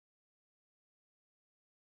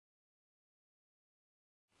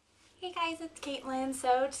Hey guys, it's Caitlin.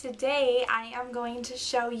 So today I am going to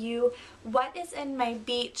show you what is in my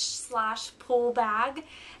beach/pool bag,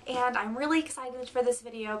 and I'm really excited for this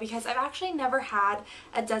video because I've actually never had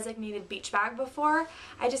a designated beach bag before.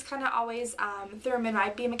 I just kind of always threw them in my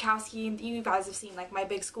B. Makowski. You guys have seen like my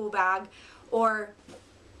big school bag, or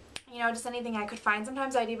you know, just anything I could find.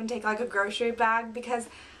 Sometimes I'd even take like a grocery bag because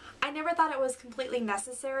I never thought it was completely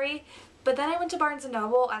necessary. But then I went to Barnes &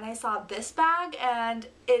 Noble and I saw this bag, and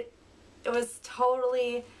it was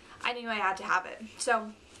totally, I knew I had to have it.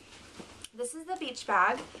 So this is the beach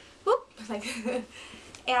bag. Whoop, like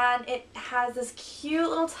and it has this cute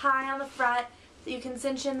little tie on the front that you can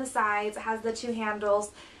cinch in the sides. It has the two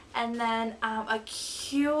handles, and then a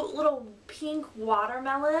cute little pink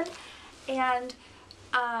watermelon, and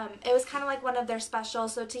it was kind of like one of their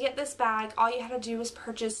specials. So to get this bag, all you had to do was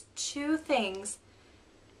purchase two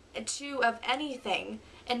of anything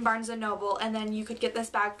in Barnes & Noble, and then you could get this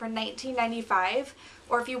bag for $19.95,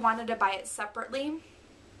 or if you wanted to buy it separately,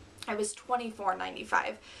 it was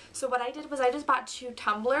 $24.95. So what I did was I just bought two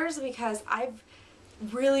tumblers because I've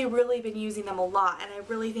really been using them a lot, and I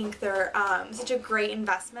really think they're such a great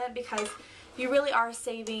investment because you really are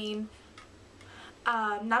saving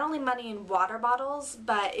not only money in water bottles,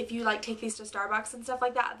 but if you like take these to Starbucks and stuff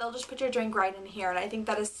like that, they'll just put your drink right in here, and I think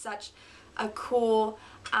that is such a cool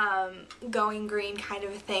going green kind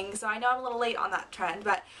of a thing. So I know I'm a little late on that trend,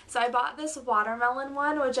 but so I bought this watermelon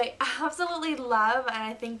one, which I absolutely love and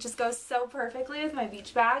I think just goes so perfectly with my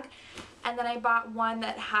beach bag. And then I bought one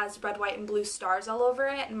that has red, white, and blue stars all over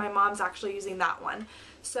it, and my mom's actually using that one.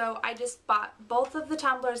 So I just bought both of the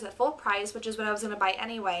tumblers at full price, which is what I was going to buy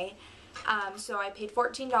anyway. So I paid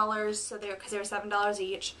 $14 so because they were $7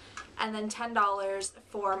 each, and then $10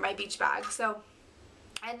 for my beach bag. So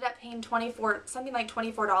I ended up paying something like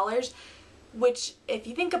 $24, which if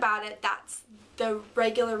you think about it, that's the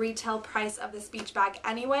regular retail price of this beach bag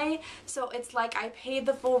anyway. So it's like I paid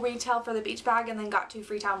the full retail for the beach bag and then got two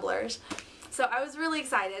free tumblers. So I was really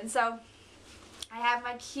excited. So I have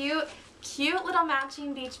my cute little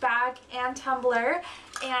matching beach bag and tumbler,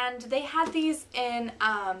 and they had these in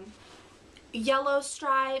yellow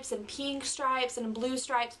stripes and pink stripes and blue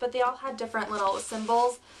stripes, but they all had different little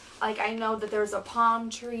symbols. Like I know that there's a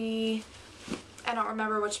palm tree. I don't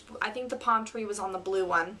remember which. I think the palm tree was on the blue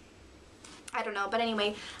one. I don't know, but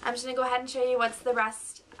anyway, I'm just gonna go ahead and show you what the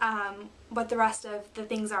rest of the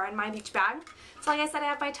things are in my beach bag. So like I said, I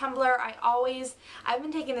have my tumbler. I've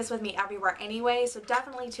been taking this with me everywhere anyway, so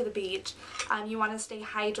definitely to the beach. You want to stay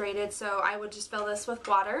hydrated, so I would just fill this with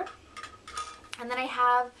water. And then I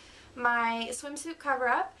have my swimsuit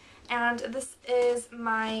cover-up, and this is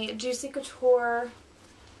my Juicy Couture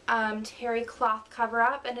terry cloth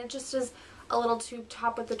cover-up, and it just is a little tube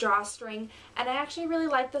top with the drawstring, and I actually really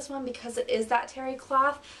like this one because it is that terry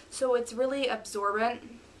cloth, so it's really absorbent,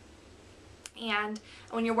 and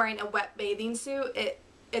when you're wearing a wet bathing suit,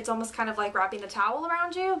 it's almost kind of like wrapping a towel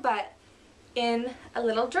around you, but in a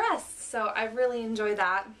little dress, so I really enjoy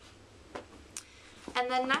that. And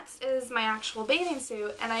then next is my actual bathing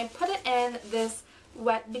suit, and I put it in this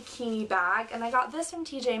wet bikini bag, and I got this from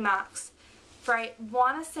TJ Maxx for, I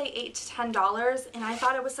want to say $8 to $10, and I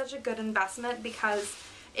thought it was such a good investment because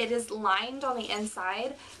it is lined on the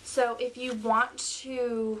inside. So if you want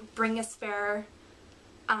to bring a spare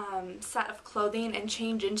set of clothing and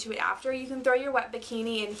change into it after, you can throw your wet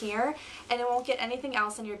bikini in here and it won't get anything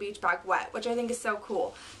else in your beach bag wet, which I think is so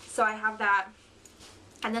cool. So I have that.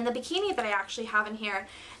 And then the bikini that I actually have in here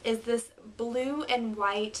is this blue and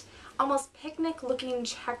white, almost picnic looking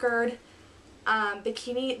checkered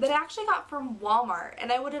bikini that I actually got from Wal Mart,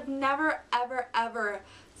 and I would have never ever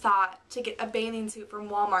thought to get a bathing suit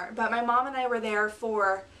from Wal Mart, but my mom and I were there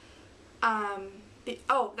for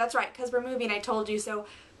oh, that's right, because we're moving, I told you, so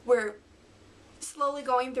we're slowly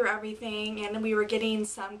going through everything, and we were getting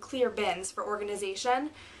some clear bins for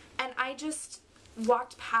organization, and I just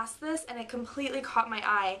walked past this and it completely caught my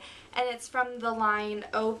eye, and it's from the line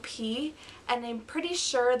OP, and I'm pretty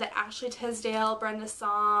sure that Ashley Tisdale, Brenda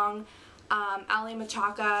Song, Ali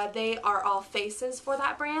Machaca, they are all faces for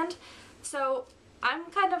that brand. So I'm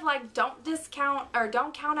kind of like, don't count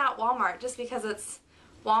out Walmart just because it's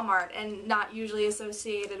Walmart and not usually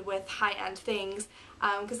associated with high-end things,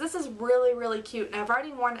 because this is really cute, and I've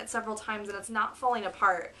already worn it several times and it's not falling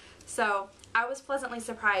apart. So I was pleasantly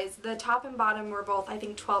surprised. The top and bottom were both, I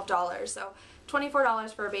think, $12, so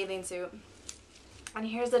 $24 for a bathing suit. And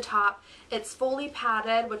here's the top. It's fully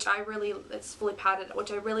padded, which I really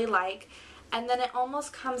like. And then it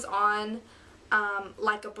almost comes on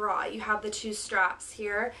like a bra. You have the two straps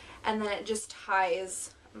here, and then it just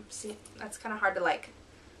ties. See, that's kind of hard to like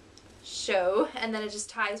show, and then it just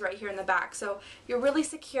ties right here in the back. So you're really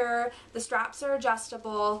secure. The straps are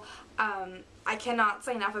adjustable. I cannot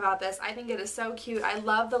say enough about this. I think it is so cute. I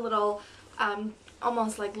love the little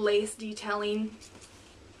almost like lace detailing.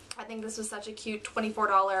 I think this was such a cute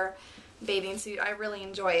 $24 bathing suit. I really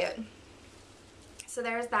enjoy it. So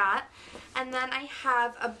there's that. And then I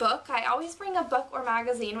have a book. I always bring a book or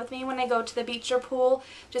magazine with me when I go to the beach or pool,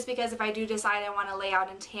 just because if I do decide I want to lay out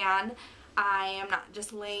and tan, I am not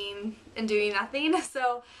just laying and doing nothing.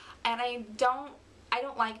 So, and I don't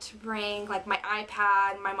like to bring like my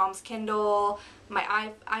iPad, my mom's Kindle,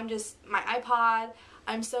 my iPod.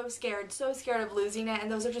 I'm so scared of losing it, and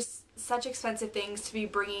those are just such expensive things to be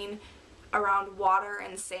bringing around water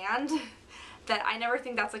and sand that I never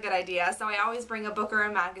think that's a good idea. So I always bring a book or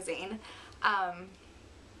a magazine.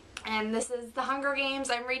 And this is The Hunger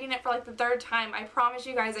Games. I'm reading it for like the 3rd time. I promise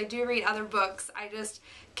you guys I do read other books. I just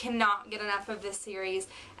cannot get enough of this series,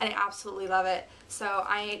 and I absolutely love it. So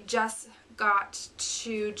I just got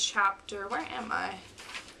to chapter, where am I?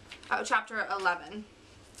 Oh, chapter 11.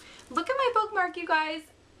 Look at my bookmark, you guys.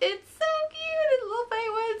 It's so cute. It's little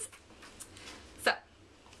penguins. So,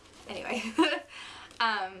 anyway.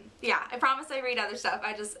 Yeah, I promise I read other stuff.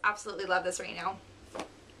 I just absolutely love this right now.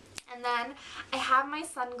 And then I have my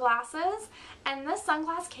sunglasses, and this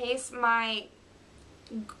sunglass case, my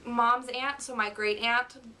mom's aunt, so my great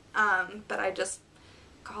aunt, but I just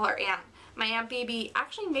call her aunt. My Aunt Baby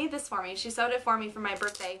actually made this for me. She sewed it for me for my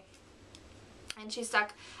birthday, and she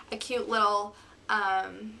stuck a cute little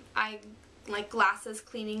like glasses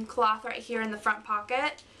cleaning cloth right here in the front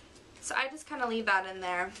pocket. So I just kind of leave that in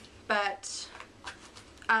there. But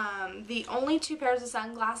the only 2 pairs of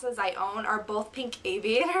sunglasses I own are both pink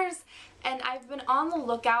aviators, and I've been on the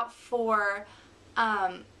lookout for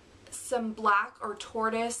some black or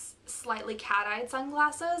tortoise slightly cat-eyed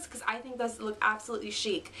sunglasses, because I think those look absolutely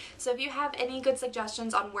chic. So if you have any good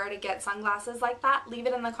suggestions on where to get sunglasses like that, leave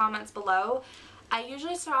it in the comments below. I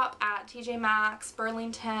usually stop at TJ Maxx,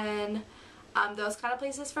 Burlington, those kind of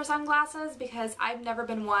places for sunglasses, because I've never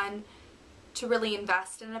been one to really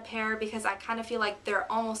invest in a pair, because I kind of feel like they're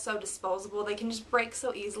almost so disposable. They can just break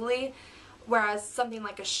so easily, whereas something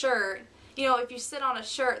like a shirt, you know, if you sit on a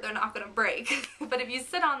shirt, they're not going to break. But if you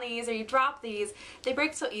sit on these or you drop these, they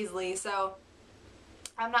break so easily. So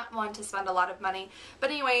I'm not one to spend a lot of money. But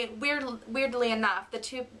anyway, weirdly enough, the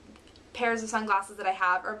 2 pairs of sunglasses that I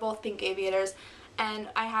have are both pink aviators, and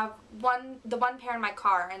I have the one pair in my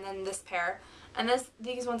car, and then this pair. And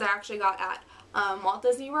these ones I actually got at Walt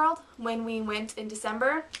Disney World when we went in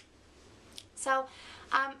December. So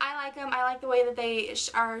I like them. I like the way that they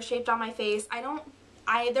are shaped on my face.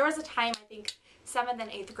 There was a time, I think 7th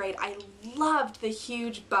and 8th grade, I loved the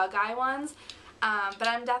huge bug eye ones, but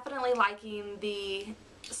I'm definitely liking the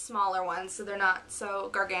smaller ones, so they're not so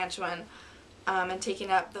gargantuan and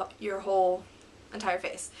taking up your whole entire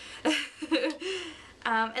face.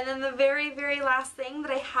 And then the very, very last thing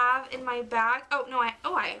that I have in my bag,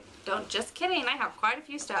 just kidding, I have quite a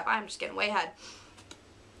few stuff. I'm just getting way ahead.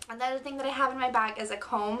 Another thing that I have in my bag is a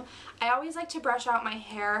comb. I always like to brush out my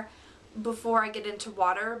hair before I get into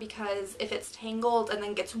water, because if it's tangled and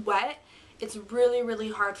then gets wet, it's really, really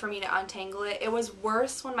hard for me to untangle it. It was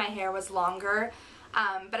worse when my hair was longer,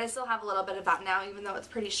 but I still have a little bit of that now, even though it's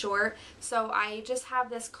pretty short. So I just have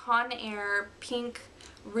this Conair pink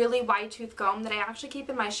really wide tooth comb that I actually keep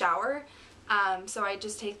in my shower, so I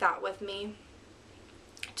just take that with me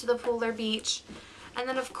to the pool or beach. And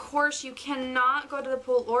then of course you cannot go to the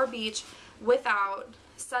pool or beach without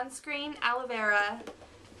sunscreen, aloe vera,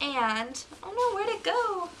 and oh no, where'd it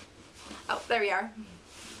go? Oh, there we are.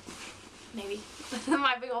 Maybe.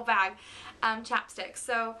 My big old bag. Chapstick.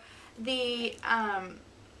 So the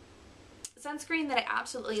sunscreen that I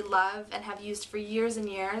absolutely love and have used for years and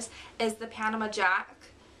years is the Panama Jack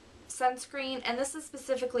sunscreen, and this is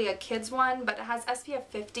specifically a kids one, but it has SPF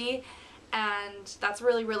 50, and that's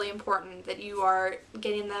really, really important that you are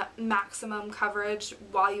getting the maximum coverage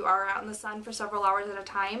while you are out in the sun for several hours at a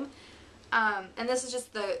time. And this is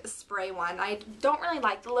just the spray one. I don't really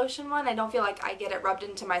like the lotion one. I don't feel like I get it rubbed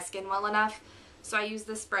into my skin well enough, so I use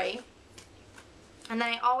the spray. And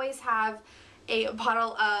then I always have a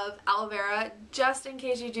bottle of aloe vera just in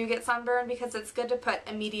case you do get sunburn, because it's good to put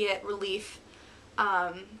immediate relief,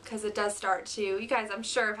 because it does start to, you guys I'm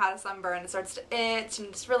sure have had a sunburn, it starts to itch and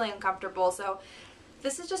it's really uncomfortable. So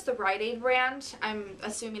this is just the Rite Aid brand. I'm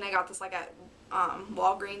assuming I got this like at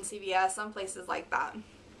Walgreens, CVS, some places like that.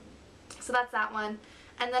 So that's that one.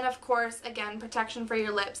 And then of course, again, protection for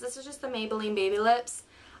your lips. This is just the Maybelline Baby Lips.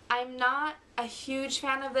 I'm not a huge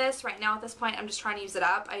fan of this right now. At this point, I'm just trying to use it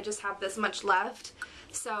up. I just have this much left.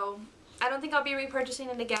 So I don't think I'll be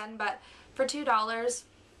repurchasing it again, but for $2,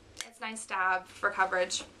 it's nice to have for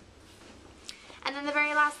coverage. And then the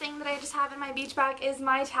very last thing that I just have in my beach bag is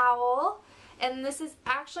my towel. And this is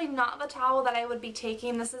actually not the towel that I would be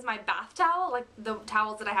taking. This is my bath towel, like the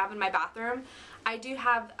towels that I have in my bathroom. I do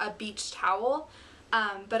have a beach towel,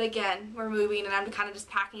 but again, we're moving and I'm kind of just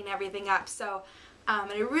packing everything up. So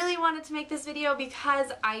and I really wanted to make this video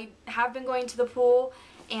because I have been going to the pool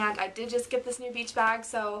and I did just get this new beach bag.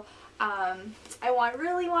 So I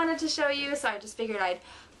really wanted to show you, so I just figured I'd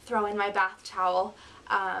throw in my bath towel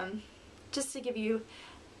just to give you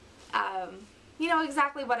you know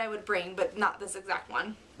exactly what I would bring, but not this exact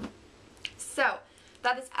one. So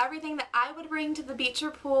that is everything that I would bring to the beach or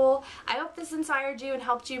pool. I hope this inspired you and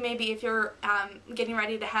helped you maybe if you're getting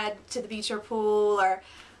ready to head to the beach or pool, or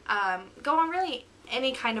go on really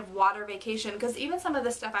any kind of water vacation, because even some of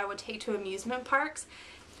the stuff I would take to amusement parks,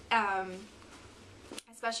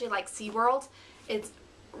 especially like SeaWorld, it's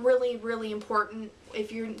really important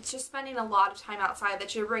if you're just spending a lot of time outside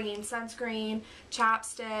that you're bringing sunscreen,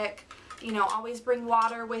 chapstick, you know, always bring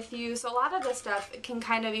water with you. So a lot of this stuff can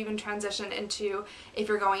kind of even transition into if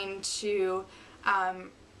you're going to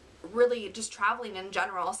really just traveling in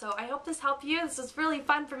general. So I hope this helped you. This was really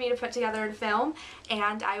fun for me to put together and film,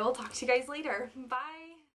 and I will talk to you guys later. Bye!